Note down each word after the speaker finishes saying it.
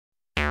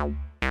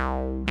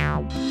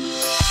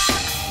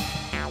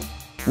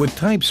With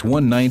Types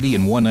 190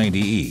 and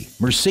 190E,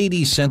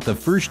 Mercedes sent the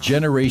first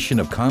generation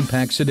of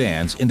compact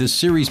sedans into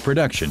series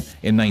production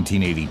in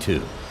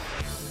 1982.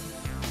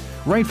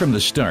 Right from the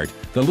start,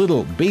 the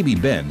little baby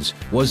Benz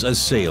was a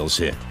sales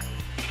hit.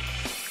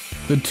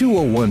 The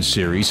 201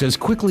 series has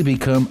quickly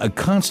become a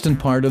constant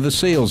part of the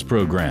sales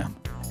program,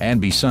 and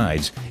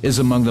besides, is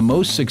among the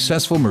most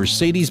successful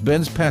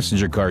Mercedes-Benz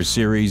passenger car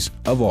series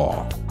of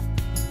all.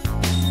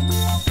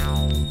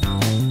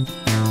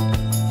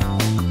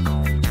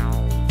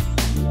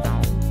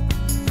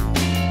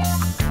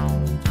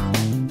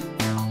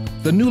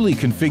 The newly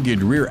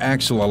configured rear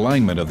axle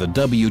alignment of the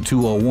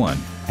W201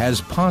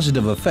 has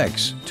positive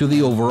effects to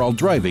the overall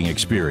driving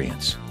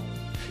experience.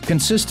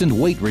 Consistent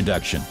weight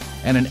reduction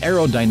and an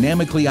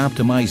aerodynamically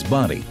optimized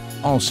body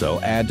also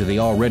add to the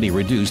already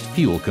reduced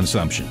fuel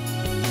consumption.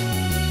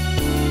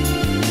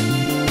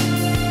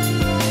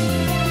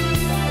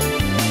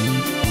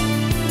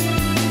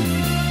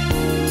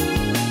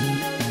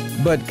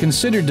 But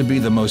considered to be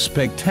the most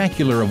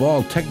spectacular of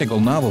all technical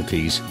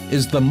novelties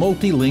is the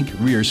multi-link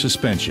rear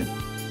suspension.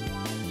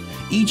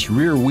 Each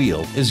rear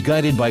wheel is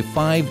guided by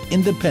 5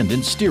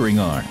 independent steering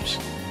arms.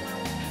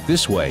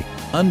 This way,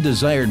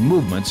 undesired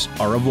movements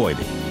are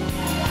avoided.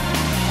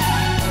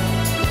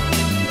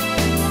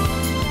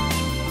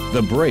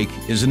 The brake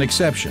is an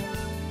exception.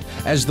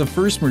 As the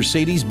first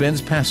Mercedes-Benz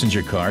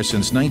passenger car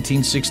since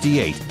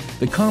 1968,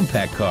 the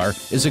compact car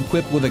is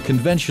equipped with a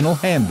conventional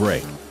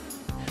handbrake.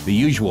 The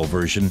usual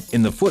version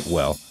in the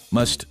footwell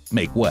must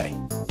make way.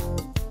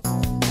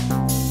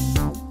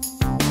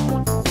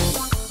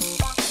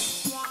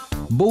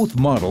 Both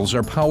models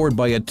are powered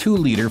by a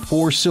 2-liter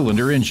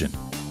 4-cylinder engine.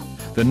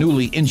 The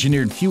newly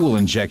engineered fuel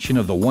injection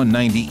of the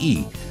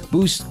 190E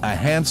boosts a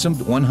handsome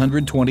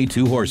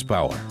 122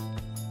 horsepower.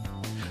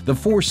 The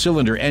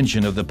 4-cylinder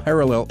engine of the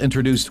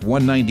parallel-introduced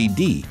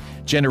 190D,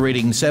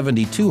 generating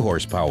 72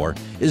 horsepower,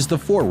 is the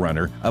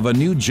forerunner of a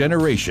new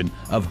generation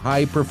of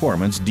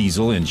high-performance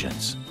diesel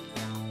engines.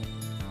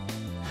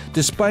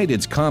 Despite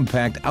its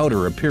compact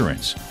outer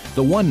appearance,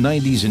 the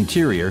 190's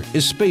interior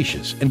is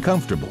spacious and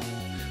comfortable,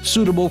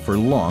 suitable for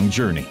long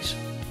journeys.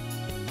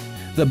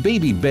 The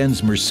baby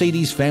Benz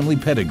Mercedes family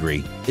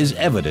pedigree is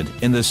evident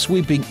in the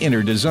sweeping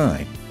inner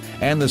design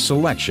and the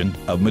selection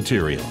of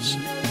materials.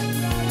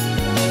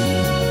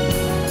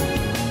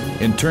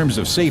 In terms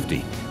of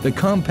safety, the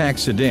compact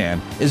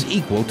sedan is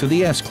equal to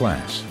the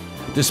S-Class,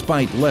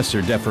 despite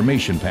lesser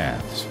deformation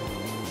paths.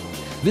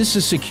 This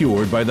is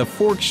secured by the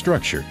fork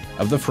structure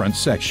of the front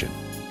section.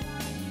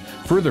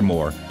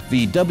 Furthermore,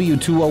 the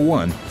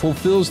W201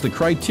 fulfills the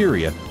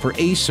criteria for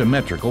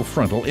asymmetrical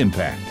frontal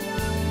impact.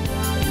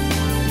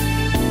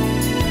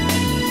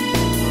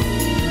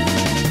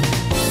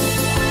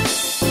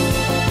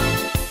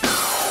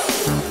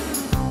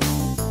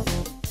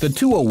 The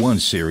 201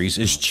 series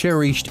is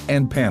cherished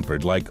and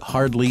pampered like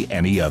hardly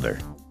any other.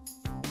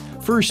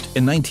 First,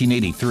 in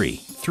 1983,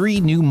 3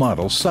 new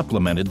models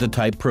supplemented the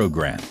type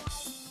program.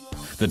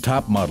 The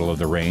top model of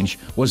the range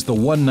was the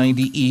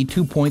 190E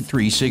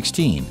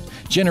 2.316,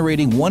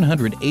 generating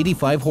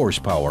 185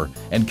 horsepower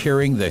and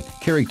carrying the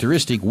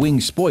characteristic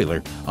wing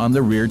spoiler on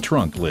the rear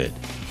trunk lid.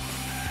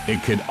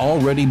 It could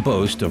already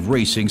boast of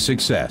racing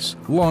success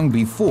long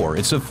before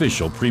its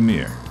official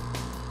premiere.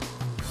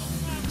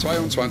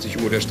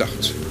 22 Uhr der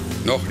Start.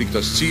 Noch liegt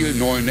das Ziel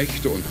 9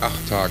 Nächte und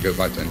 8 Tage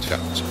weit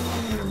entfernt.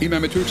 Immer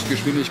mit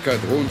Höchstgeschwindigkeit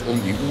rund um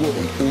die Uhr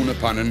und ohne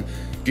Pannen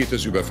geht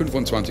es über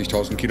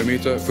 25.000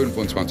 Kilometer,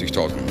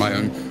 25.000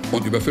 Meilen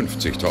und über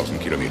 50.000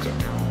 Kilometer.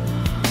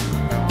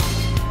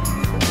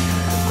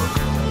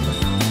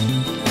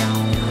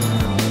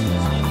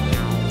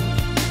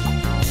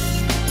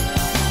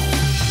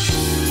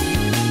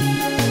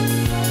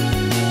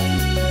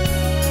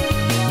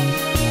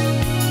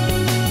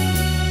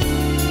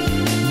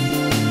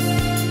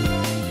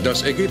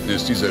 Das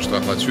Ergebnis dieser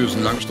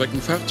strapaziösen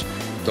Langstreckenfahrt: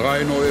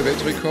 3 neue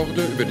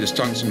Weltrekorde über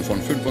Distanzen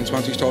von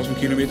 25.000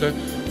 Kilometer,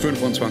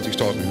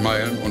 25.000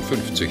 Meilen und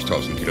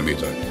 50.000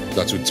 Kilometer.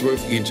 Dazu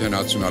 12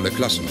 internationale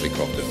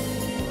Klassenrekorde.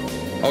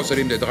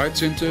 Außerdem der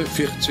 13.,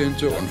 14.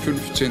 und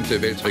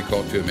 15.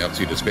 Weltrekord für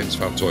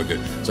Mercedes-Benz-Fahrzeuge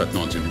seit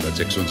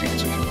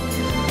 1976.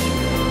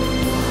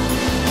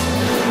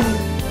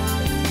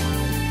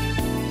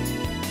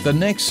 The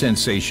next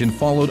sensation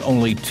followed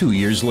only 2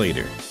 years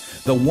later,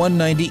 the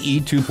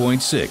 190E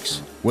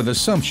 2.6, with a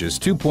sumptuous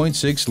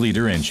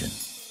 2.6-liter engine.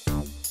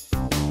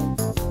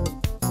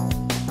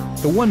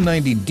 The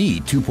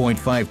 190D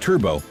 2.5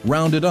 turbo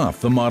rounded off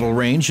the model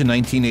range in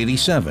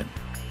 1987.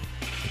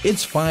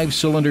 Its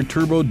 5-cylinder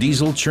turbo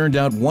diesel churned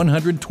out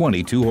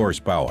 122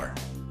 horsepower.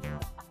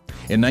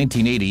 In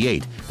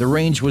 1988, the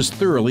range was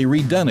thoroughly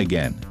redone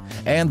again,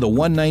 and the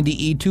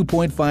 190E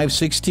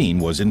 2.516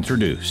 was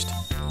introduced.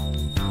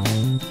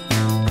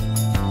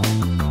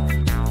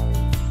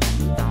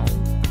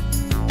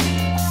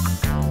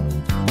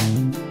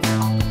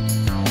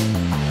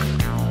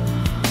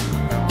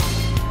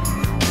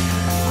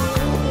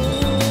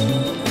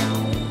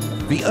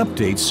 The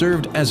updates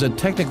served as a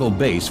technical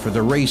base for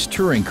the race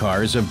touring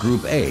cars of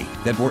Group A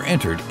that were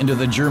entered into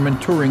the German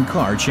Touring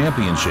Car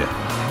Championship.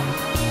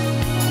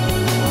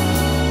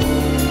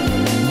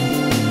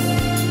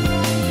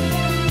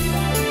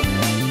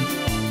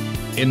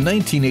 In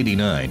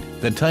 1989,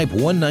 the Type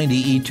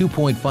 190E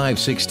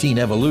 2.516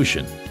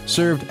 Evolution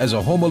served as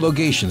a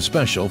homologation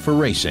special for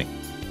racing.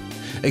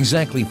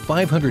 Exactly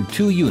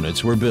 502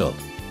 units were built,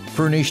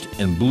 furnished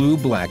in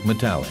blue-black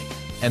metallic,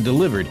 and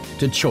delivered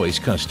to choice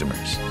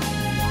customers.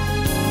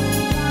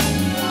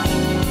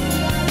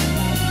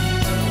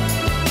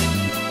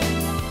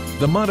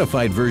 The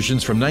modified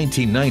versions from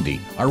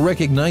 1990 are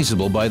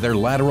recognizable by their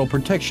lateral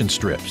protection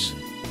strips.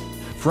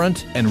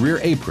 Front and rear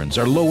aprons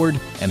are lowered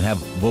and have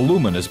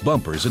voluminous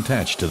bumpers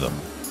attached to them.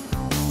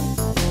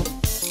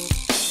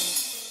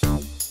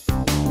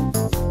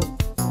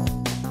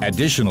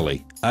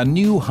 Additionally, a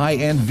new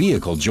high-end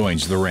vehicle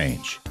joins the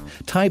range,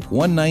 Type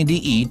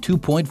 190E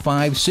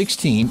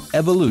 2.516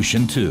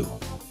 Evolution 2.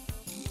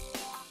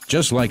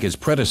 Just like its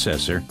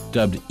predecessor,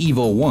 dubbed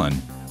Evo 1,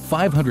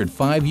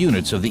 505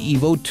 units of the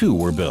Evo 2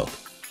 were built.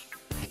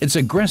 Its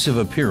aggressive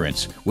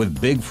appearance,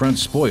 with big front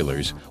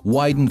spoilers,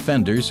 widened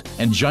fenders,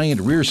 and giant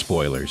rear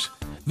spoilers,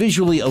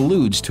 visually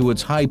alludes to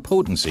its high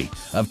potency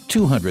of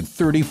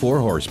 234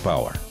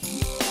 horsepower.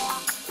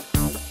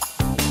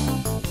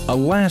 A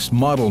last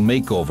model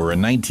makeover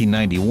in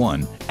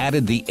 1991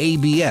 added the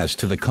ABS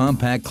to the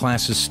compact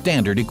class's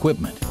standard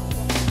equipment.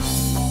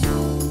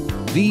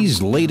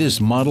 These latest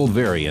model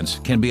variants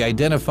can be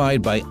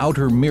identified by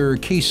outer mirror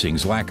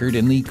casings lacquered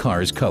in the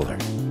car's color.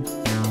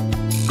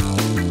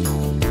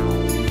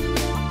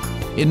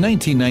 In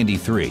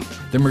 1993,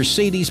 the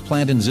Mercedes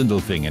plant in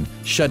Sindelfingen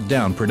shut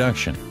down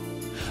production.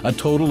 A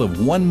total of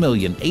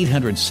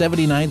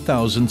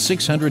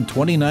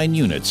 1,879,629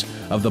 units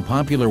of the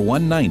popular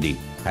 190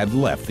 had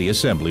left the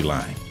assembly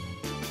line.